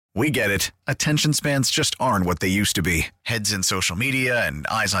We get it. Attention spans just aren't what they used to be. Heads in social media and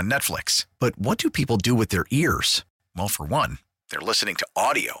eyes on Netflix. But what do people do with their ears? Well, for one, they're listening to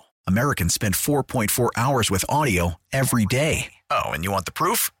audio. Americans spend 4.4 hours with audio every day. Oh, and you want the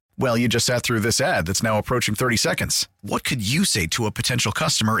proof? Well, you just sat through this ad that's now approaching 30 seconds. What could you say to a potential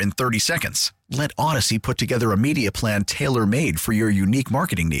customer in 30 seconds? Let Odyssey put together a media plan tailor-made for your unique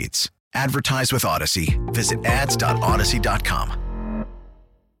marketing needs. Advertise with Odyssey. Visit ads.odyssey.com.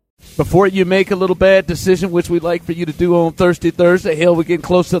 Before you make a little bad decision, which we'd like for you to do on Thursday, hell, we're getting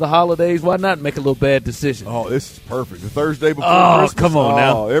close to the holidays. Why not make a little bad decision? Oh, this is perfect. The Thursday before Christmas. Come on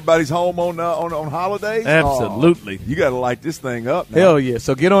now. Everybody's home on holidays? Absolutely. You got to light this thing up now. Hell yeah.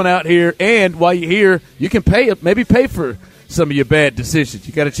 So get on out here, and while you're here, you can maybe pay for some of your bad decisions.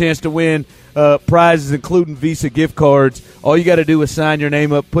 You got a chance to win prizes, including Visa gift cards. All you got to do is sign your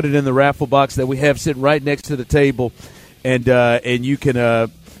name up, put it in the raffle box that we have sitting right next to the table, and you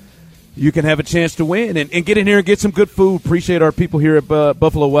can have a chance to win and get in here and get some good food. Appreciate our people here at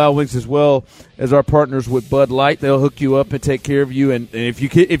Buffalo Wild Wings as well as our partners with Bud Light. They'll hook you up and take care of you. And if you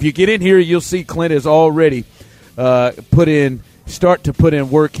get in here, you'll see Clint has already start to put in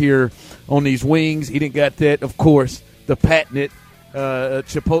work here on these wings. He didn't got that, of course, the patented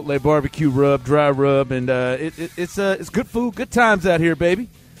Chipotle barbecue rub, dry rub, and it's good food, good times out here, baby.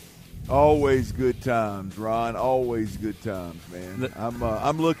 Always good times, Ron. Always good times, man.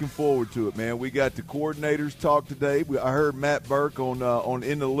 I'm looking forward to it, man. We got the coordinators talk today. I heard Matt Burke on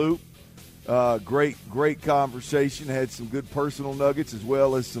In the Loop. Great conversation. Had some good personal nuggets as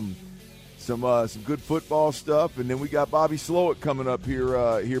well as some good football stuff. And then we got Bobby Slowick coming up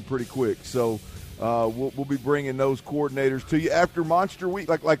here pretty quick. So we'll be bringing those coordinators to you after Monster Week.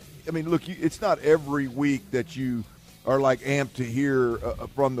 Look, it's not every week that you are amped to hear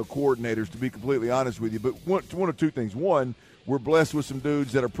from the coordinators, to be completely honest with you. But one of two things. One, we're blessed with some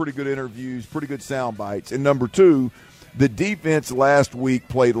dudes that are pretty good interviews, pretty good sound bites. And number two, the defense last week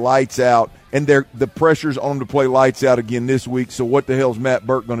played lights out, and the pressure's on them to play lights out again this week. So what the hell's Matt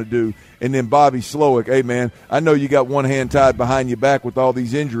Burke going to do? And then Bobby Slowick, hey, man, I know you got one hand tied behind your back with all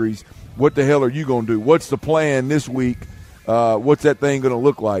these injuries. What the hell are you going to do? What's the plan this week? What's that thing going to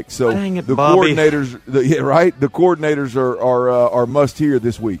look like? So the Bobby. coordinators, The coordinators are must hear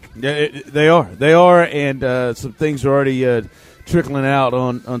this week. Yeah, they are, and some things are already trickling out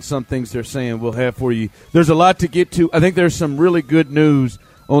on some things they're saying we'll have for you. There's a lot to get to. I think there's some really good news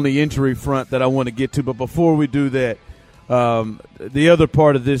on the injury front that I want to get to. But before we do that, the other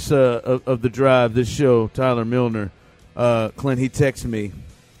part of this of the drive, this show, Tyler Milner, Clint, he texted me.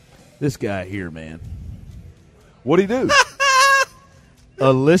 This guy here, man. What'd he do?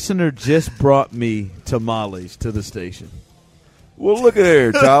 A listener just brought me tamales to the station. Well, look at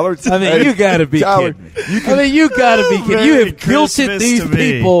there, Tyler. I mean, you got to be Tyler, kidding me. You got to be kidding. You have guilted these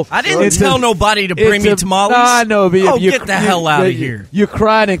people. I didn't tell nobody to bring me tamales. No, I know. But get the hell out of here. You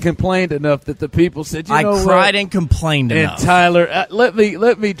cried and complained enough that the people said, you know what? I cried and complained enough. And Tyler, let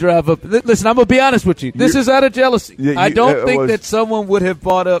me drive up. Listen, I'm going to be honest with you. This is out of jealousy. I don't think that someone would have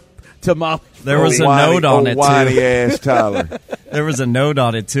bought up tamales. There was a note on it, too. Whiny ass Tyler. There was a note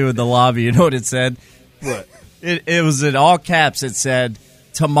on it, too, in the lobby. You know what it said? What? It was in all caps. It said,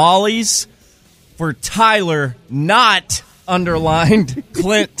 tamales for Tyler, not underlined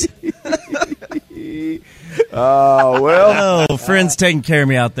Clint. Well. Friends taking care of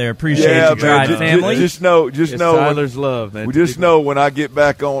me out there. Appreciate you, Drive family. Just know. Tyler's love, man. We just know when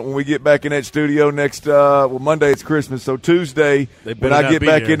we get back in that studio next, Monday it's Christmas, so Tuesday when I get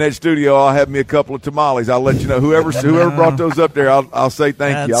back in that studio, I'll have me a couple of tamales. I'll let you know whoever brought those up there. I'll say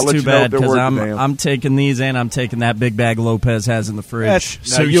thank you. I'll let you know if they're worth the damn. I'm taking these and I'm taking that big bag Lopez has in the fridge.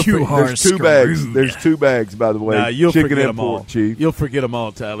 There's two bags. There's 2 bags, by the way. Nah, you'll Chicken forget and them pork, all. Chief. You'll forget them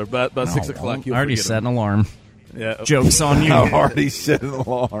all, Tyler. By 6 o'clock, you'll I already forget set them. an alarm. Yeah. Joke's on you. I already set an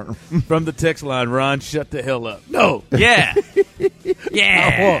alarm. From the text line, Ron, shut the hell up. No. Yeah.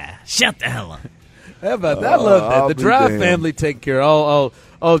 Yeah. Shut the hell up. How about that? I love that. The Drive family take care of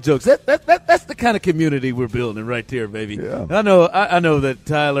all jokes. That's the kind of community we're building right there, baby. Yeah. I know that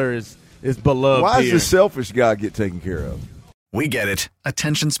Tyler is beloved. Why here. does the selfish guy get taken care of? We get it.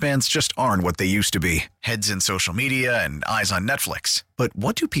 Attention spans just aren't what they used to be. Heads in social media and eyes on Netflix. But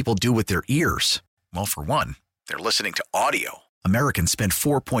what do people do with their ears? Well, for one, they're listening to audio. Americans spend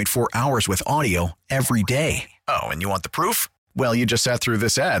 4.4 hours with audio every day. Oh, and you want the proof? Well, you just sat through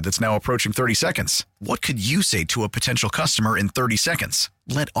this ad that's now approaching 30 seconds. What could you say to a potential customer in 30 seconds?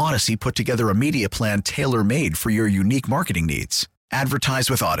 Let Odyssey put together a media plan tailor-made for your unique marketing needs. Advertise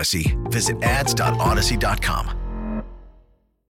with Odyssey. Visit ads.odyssey.com.